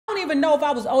even know if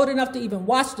I was old enough to even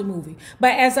watch the movie.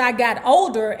 But as I got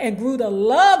older and grew to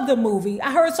love the movie,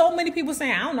 I heard so many people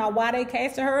saying, I don't know why they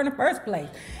casted her in the first place.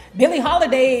 Billie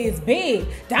Holiday is big.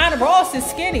 Diana Ross is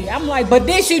skinny. I'm like, but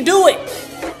did she do it?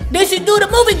 Did she do the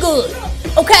movie good?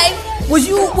 Okay? Was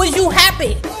you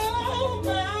happy?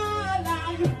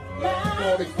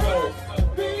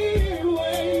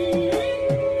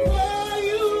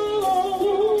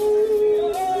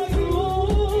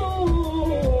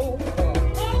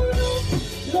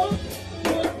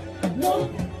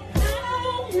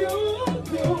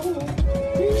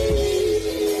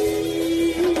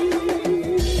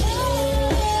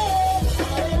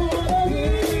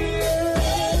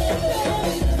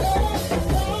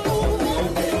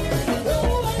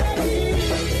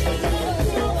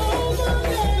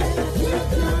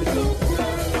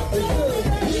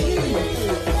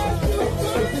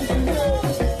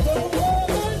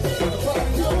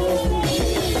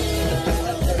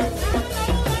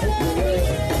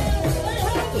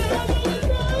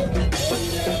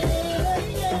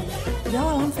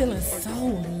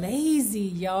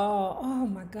 Y'all, oh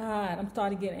my God, I'm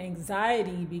starting to get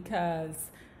anxiety because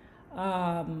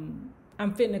I'm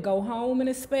fitting to go home in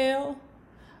a spell,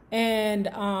 and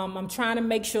I'm trying to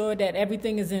make sure that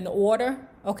everything is in order,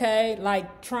 okay?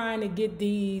 Like trying to get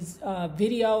these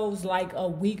videos like a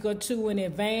week or two in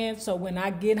advance, so when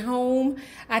I get home,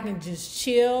 I can just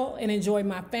chill and enjoy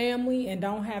my family and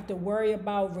don't have to worry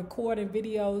about recording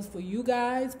videos for you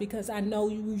guys, because I know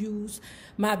you use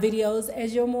my videos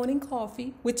as your morning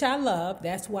coffee, which I love.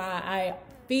 That's why I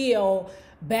feel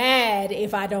bad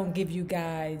if I don't give you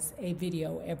guys a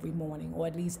video every morning, or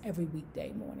at least every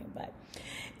weekday morning. But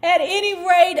at any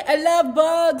rate, I love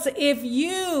bugs. If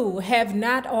you have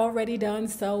not already done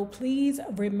so, please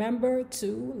remember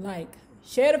to like,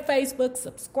 share to Facebook,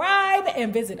 subscribe,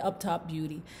 and visit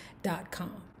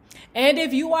uptopbeauty.com. And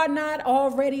if you are not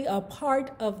already a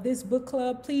part of this book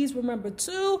club, please remember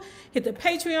to hit the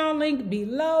Patreon link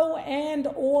below and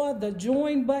or the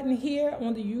join button here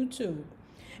on the YouTube.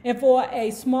 And for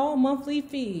a small monthly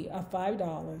fee of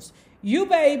 $5, you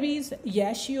babies,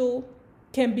 yes you,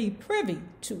 can be privy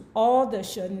to all the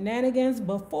shenanigans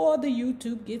before the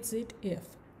YouTube gets it, if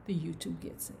the YouTube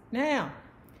gets it. Now,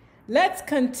 let's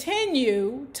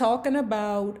continue talking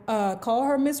about Call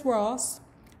Her Miss Ross,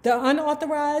 the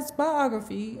unauthorized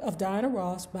biography of Diana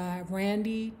Ross by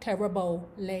Randy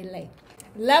Taraborrelli,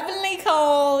 lovingly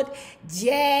called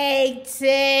JT.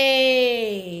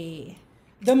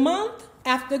 The month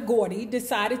after Gordy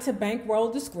decided to bankroll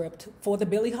the script for the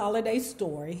Billie Holiday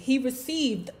story, he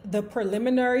received the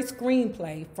preliminary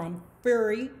screenplay from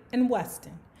Fury and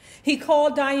Weston. He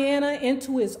called Diana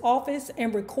into his office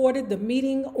and recorded the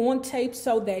meeting on tape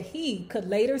so that he could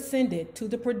later send it to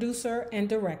the producer and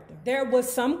director. There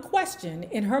was some question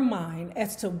in her mind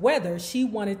as to whether she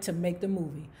wanted to make the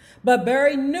movie, but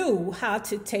Barry knew how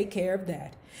to take care of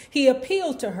that. He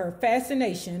appealed to her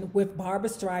fascination with Barbra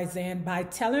Streisand by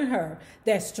telling her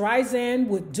that Streisand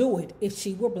would do it if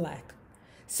she were black.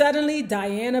 Suddenly,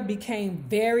 Diana became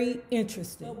very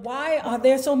interested. But why are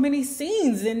there so many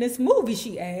scenes in this movie,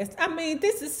 she asked. I mean,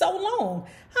 this is so long.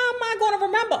 How am I going to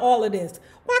remember all of this?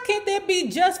 Why can't there be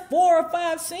just 4 or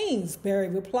 5 scenes? Barry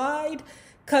replied.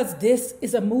 Because this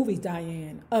is a movie,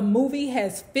 Diane. A movie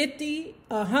has 50,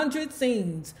 100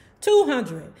 scenes,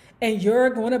 200, and you're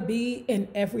going to be in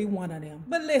every one of them.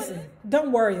 But listen,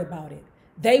 don't worry about it.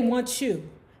 They want you.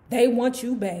 They want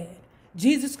you bad.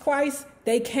 Jesus Christ,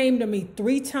 they came to me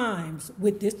 3 times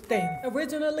with this thing.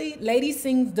 Originally, Lady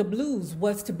Sings the Blues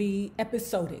was to be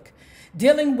episodic,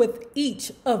 dealing with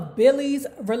each of Billie's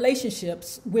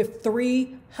relationships with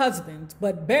 3 husbands,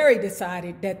 but Barry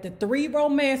decided that the 3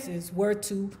 romances were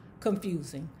too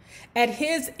confusing. At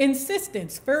his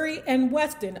insistence, Fury and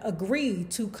Weston agreed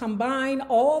to combine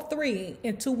all 3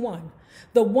 into one,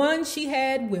 the one she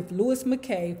had with Louis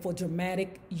McKay for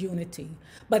dramatic unity.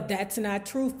 But that's not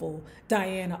truthful,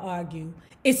 Diana argued.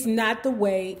 It's not the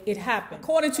way it happened.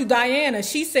 According to Diana,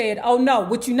 she said, oh no,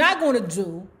 what you're not going to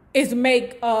do is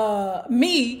make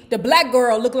me, the black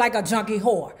girl, look like a junkie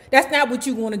whore. That's not what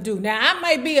you want to do. Now, I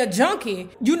might be a junkie.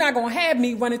 You're not going to have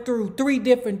me running through 3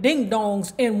 different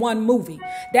ding-dongs in one movie.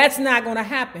 That's not going to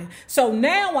happen. So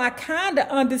now I kind of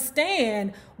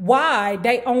understand why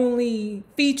they only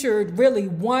featured really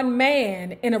one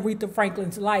man in Aretha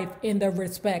Franklin's life in the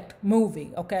Respect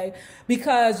movie, okay?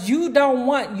 Because you don't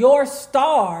want your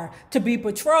star to be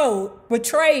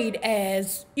portrayed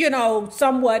as, you know,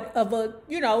 somewhat of a,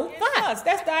 you know, fuss.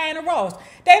 That's Diana Ross.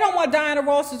 They don't want Diana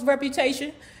Ross's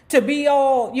reputation to be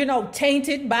all,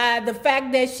 tainted by the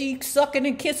fact that she sucking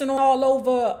and kissing all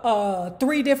over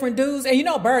 3 different dudes.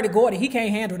 And Bertie Gordy, he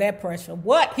can't handle that pressure.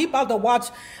 What? He about to watch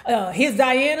his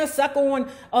Diana suck on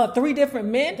 3 different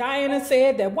men? Diana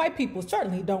said that white people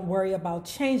certainly don't worry about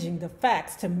changing the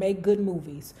facts to make good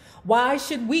movies. Why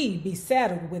should we be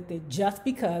saddled with it just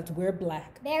because we're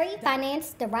black? Berry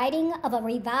financed the writing of a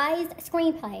revised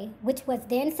screenplay, which was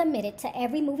then submitted to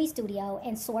every movie studio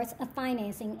and source of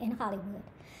financing in Hollywood.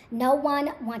 No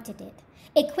one wanted it.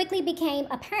 It quickly became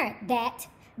apparent that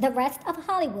the rest of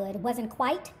Hollywood wasn't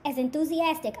quite as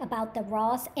enthusiastic about the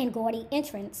Ross and Gordy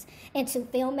entrance into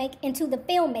the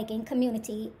filmmaking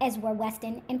community as were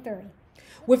Weston and Fury.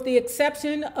 With the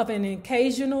exception of an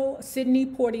occasional Sidney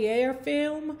Poitier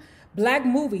film, black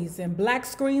movies and black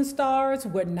screen stars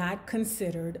were not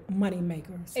considered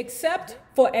moneymakers. Except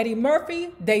for Eddie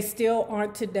Murphy, they still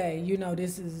aren't today.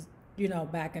 This is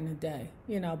back in the day,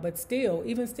 but still,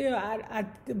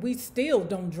 we still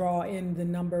don't draw in the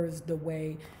numbers the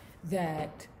way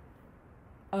that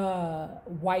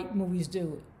white movies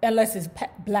do, unless it's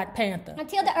Black Panther.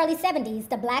 Until the early 70s,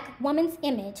 the black woman's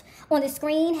image on the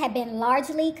screen had been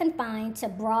largely confined to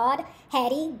broad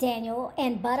Hattie Daniel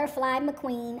and Butterfly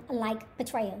McQueen-like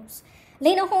portrayals.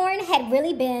 Lena Horne had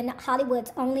really been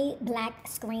Hollywood's only black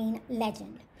screen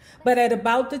legend. But at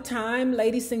about the time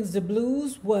Lady Sings the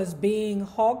Blues was being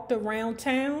hawked around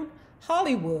town,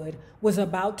 Hollywood was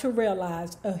about to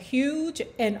realize a huge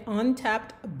and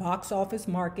untapped box office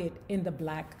market in the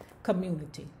black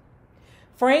community.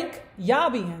 Frank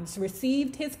Yabians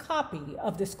received his copy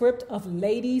of the script of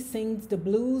Lady Sings the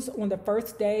Blues on the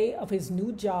first day of his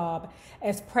new job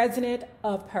as president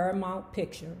of Paramount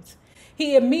Pictures.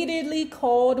 He immediately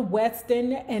called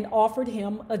Weston and offered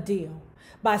him a deal.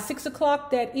 By 6 o'clock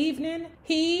that evening,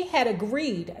 he had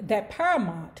agreed that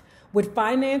Paramount would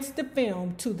finance the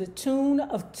film to the tune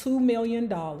of $2 million.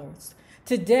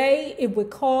 Today, it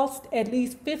would cost at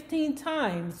least 15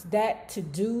 times that to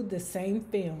do the same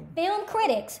film. Film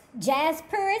critics, jazz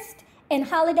purists, and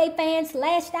holiday fans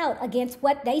lashed out against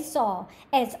what they saw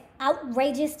as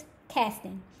outrageous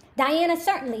casting. Diana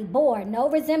certainly bore no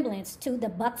resemblance to the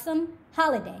buxom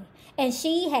Holiday, and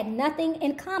she had nothing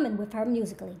in common with her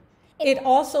musically. It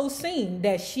also seemed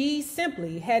that she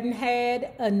simply hadn't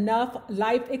had enough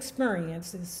life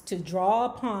experiences to draw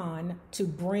upon to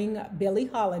bring Billie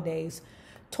Holiday's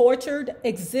tortured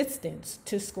existence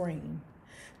to screen.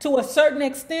 To a certain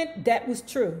extent, that was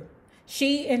true.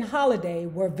 She and Holiday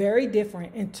were very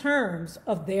different in terms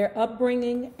of their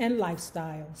upbringing and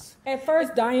lifestyles. At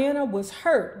first, Diana was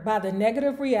hurt by the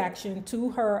negative reaction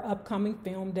to her upcoming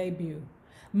film debut.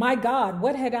 My God,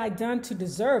 what had I done to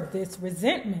deserve this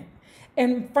resentment?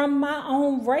 And from my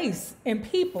own race and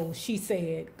people, she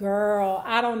said. Girl,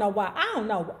 I don't know why.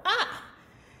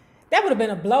 That would have been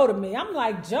a blow to me. I'm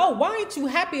like, Joe, why aren't you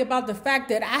happy about the fact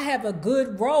that I have a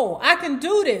good role? I can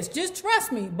do this. Just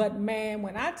trust me. But man,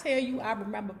 when I tell you, I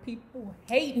remember people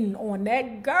hating on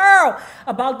that girl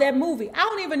about that movie. I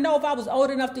don't even know if I was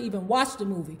old enough to even watch the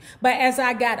movie. But as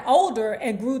I got older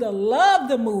and grew to love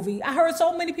the movie, I heard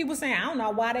so many people saying, I don't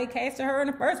know why they casted her in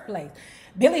the first place.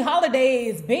 Billie Holiday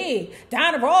is big.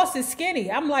 Diana Ross is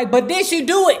skinny. I'm like, but did she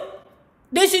do it?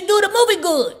 Did she do the movie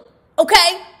good?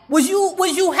 Okay? Was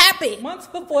you happy? Months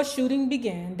before shooting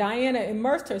began, Diana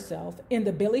immersed herself in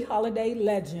the Billie Holiday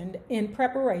legend in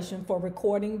preparation for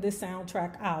recording the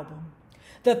soundtrack album.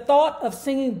 The thought of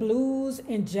singing blues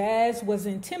and jazz was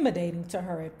intimidating to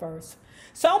her at first,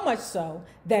 so much so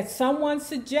that someone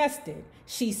suggested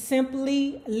she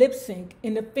simply lip-sync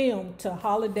in the film to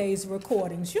Holiday's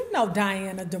recordings. You know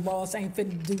Diana DeRoss ain't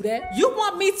finna do that. You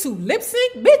want me to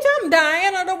lip-sync? Bitch, I'm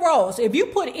Diana DeRoss. If you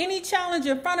put any challenge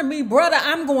in front of me, brother,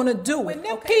 I'm gonna do it. When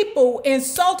them people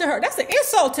insulted her, that's an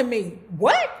insult to me.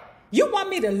 What? You want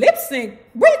me to lip-sync?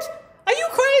 Bitch, are you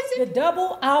crazy? The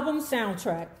double album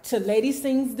soundtrack to Lady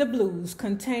Sings the Blues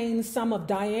contains some of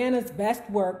Diana's best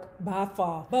work by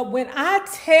far. But when I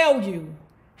tell you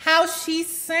how she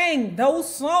sang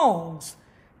those songs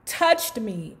touched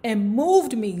me and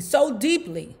moved me so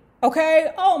deeply,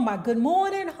 okay? Oh my, good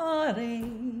morning, honey.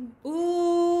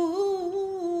 Ooh,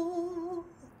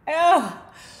 oh,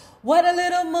 what a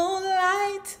little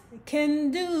moonlight can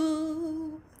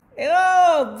do.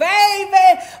 Oh,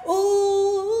 baby, ooh.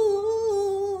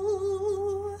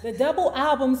 The double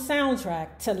album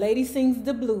soundtrack to Lady Sings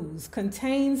the Blues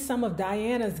contains some of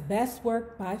Diana's best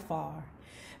work by far.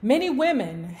 Many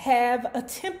women have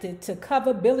attempted to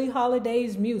cover Billie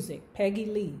Holiday's music. Peggy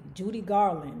Lee, Judy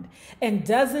Garland, and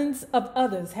dozens of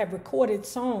others have recorded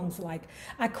songs like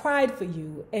I Cried for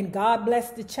You and God Bless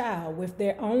the Child with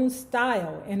their own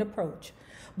style and approach.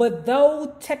 But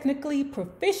though technically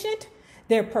proficient,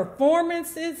 their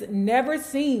performances never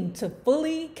seemed to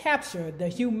fully capture the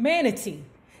humanity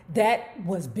that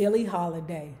was Billie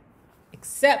Holiday,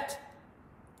 except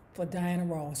for Diana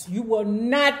Ross. You will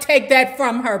not take that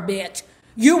from her, bitch.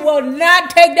 You will not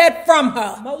take that from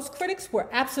her. Most critics were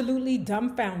absolutely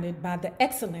dumbfounded by the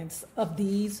excellence of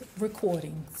these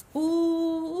recordings.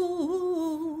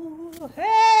 Ooh,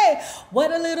 hey,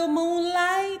 what a little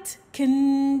moonlight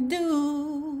can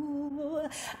do.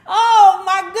 Oh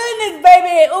my goodness,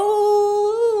 baby.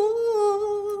 Ooh.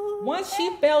 Once she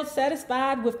felt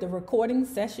satisfied with the recording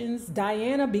sessions,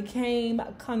 Diana became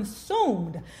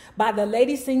consumed by the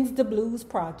Lady Sings the Blues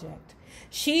project.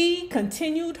 She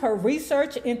continued her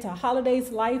research into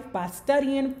Holiday's life by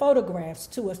studying photographs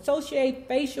to associate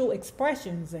facial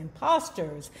expressions and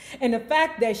postures and the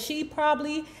fact that she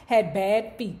probably had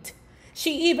bad feet.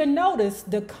 She even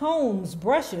noticed the combs,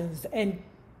 brushes, and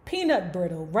peanut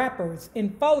brittle wrappers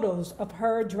in photos of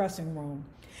her dressing room.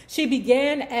 She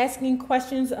began asking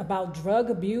questions about drug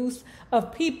abuse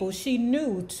of people she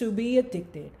knew to be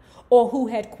addicted or who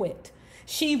had quit.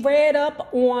 She read up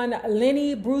on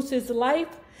Lenny Bruce's life.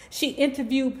 She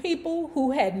interviewed people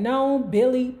who had known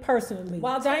Billie personally.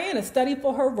 While Diana studied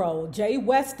for her role, Jay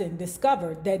Weston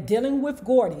discovered that dealing with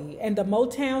Gordy and the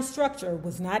Motown structure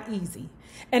was not easy.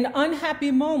 An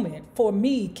unhappy moment for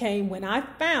me came when I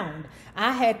found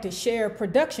I had to share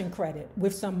production credit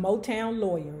with some Motown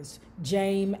lawyers,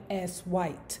 James S.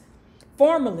 White,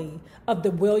 formerly of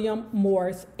the William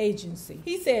Morris Agency.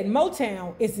 He said,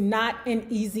 Motown is not an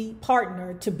easy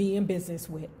partner to be in business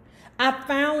with. I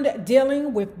found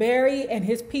dealing with Barry and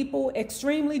his people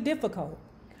extremely difficult.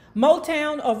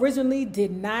 Motown originally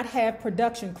did not have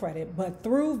production credit, but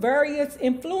through various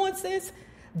influences,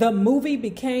 the movie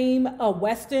became a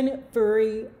Western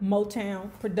Fury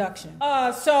Motown production.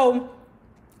 So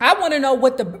I want to know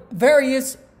what the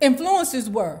various influences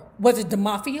were. Was it the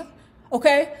mafia?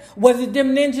 Okay. Was it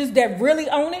them ninjas that really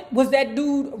own it? Was that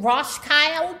dude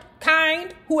Rothschild,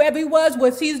 whoever he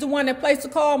was he's the one that placed the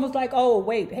call and was like, oh,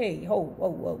 wait, hey,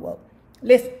 whoa.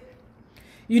 Listen,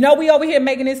 you know we over here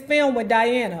making this film with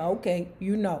Diana. Okay,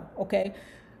 okay.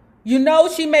 You know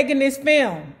she making this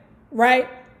film, right?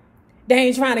 They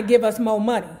ain't trying to give us more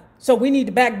money. So we need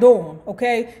to backdoor them,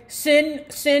 okay?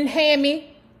 Send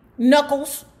Hammy,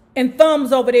 Knuckles, and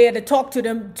Thumbs over there to talk to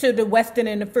them, to the Western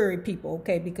and the Fury people,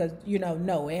 okay? Because,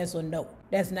 no, answer no.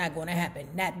 That's not going to happen.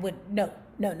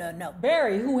 No.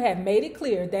 Barry, who had made it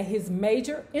clear that his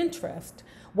major interest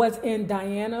was in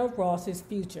Diana Ross's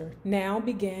future, now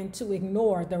began to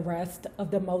ignore the rest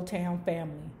of the Motown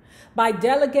family by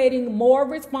delegating more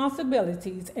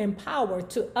responsibilities and power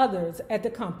to others at the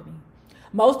company.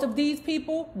 Most of these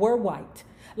people were white,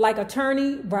 like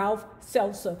attorney Ralph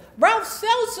Seltzer. Ralph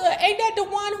Seltzer, ain't that the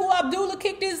one who Abdullah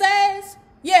kicked his ass?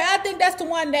 Yeah, I think that's the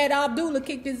one that Abdullah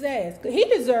kicked his ass. He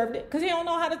deserved it because he don't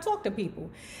know how to talk to people.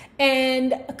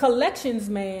 And collections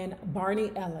man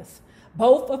Barney Ellis,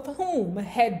 both of whom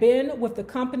had been with the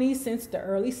company since the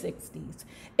early 60s.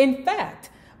 In fact,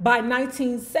 by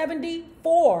 1970,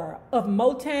 4 of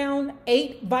Motown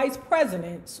 8 vice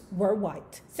presidents were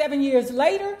white. 7 years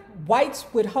later, whites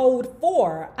would hold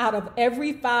 4 out of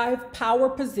every 5 power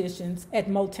positions at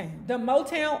Motown. The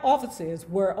Motown offices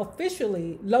were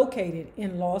officially located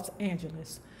in Los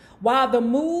Angeles. While the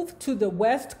move to the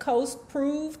West Coast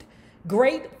proved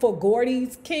great for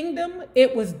Gordy's kingdom,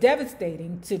 it was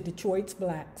devastating to Detroit's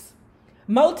blacks.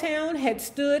 Motown had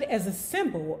stood as a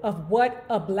symbol of what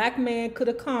a black man could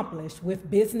accomplish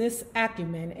with business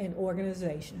acumen and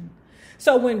organization.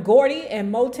 So when Gordy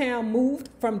and Motown moved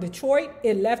from Detroit,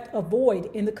 it left a void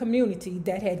in the community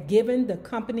that had given the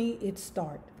company its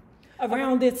start.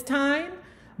 Around this time,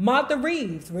 Martha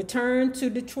Reeves returned to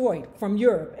Detroit from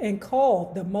Europe and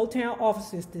called the Motown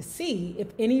offices to see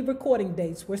if any recording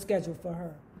dates were scheduled for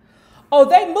her. Oh,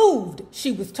 they moved,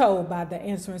 she was told by the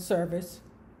answering service.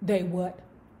 They what?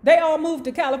 They all moved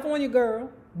to California,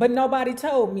 girl. But nobody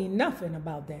told me nothing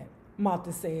about that,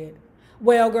 Martha said.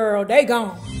 Well, girl, they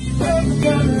gone.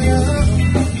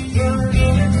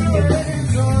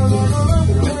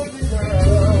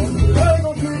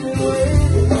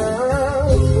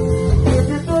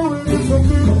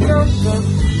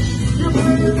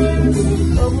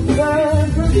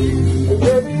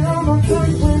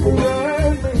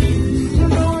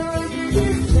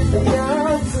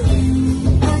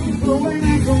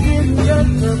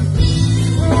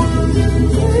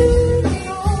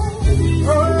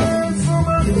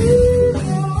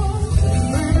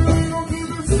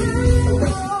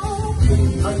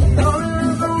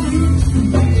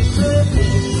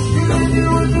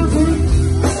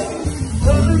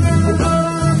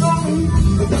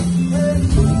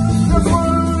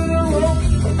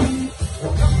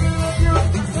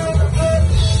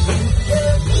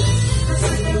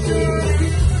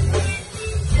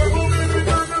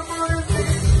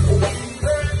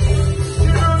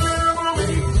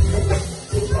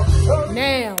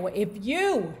 if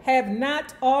you have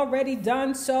not already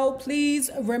done so,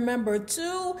 please remember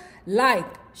to like,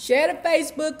 share to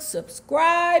Facebook,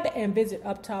 subscribe, and visit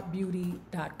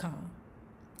uptopbeauty.com.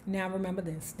 Now remember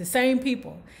this, the same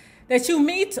people that you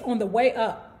meet on the way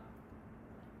up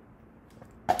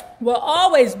will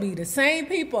always be the same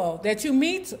people that you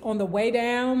meet on the way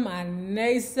down. My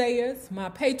naysayers, my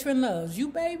patron loves. You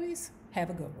babies, have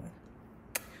a good one.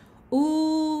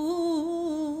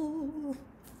 Ooh.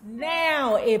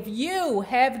 Now, if you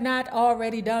have not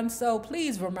already done so,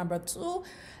 please remember to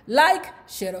like,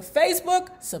 share to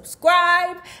Facebook,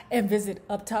 subscribe, and visit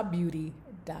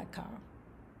uptopbeauty.com.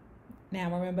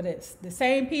 Now remember this, the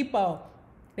same people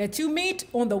that you meet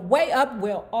on the way up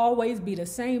will always be the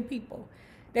same people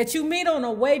that you meet on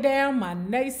the way down. My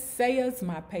naysayers,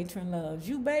 my patron loves.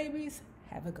 You babies,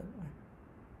 have a good one.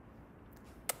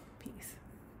 Peace.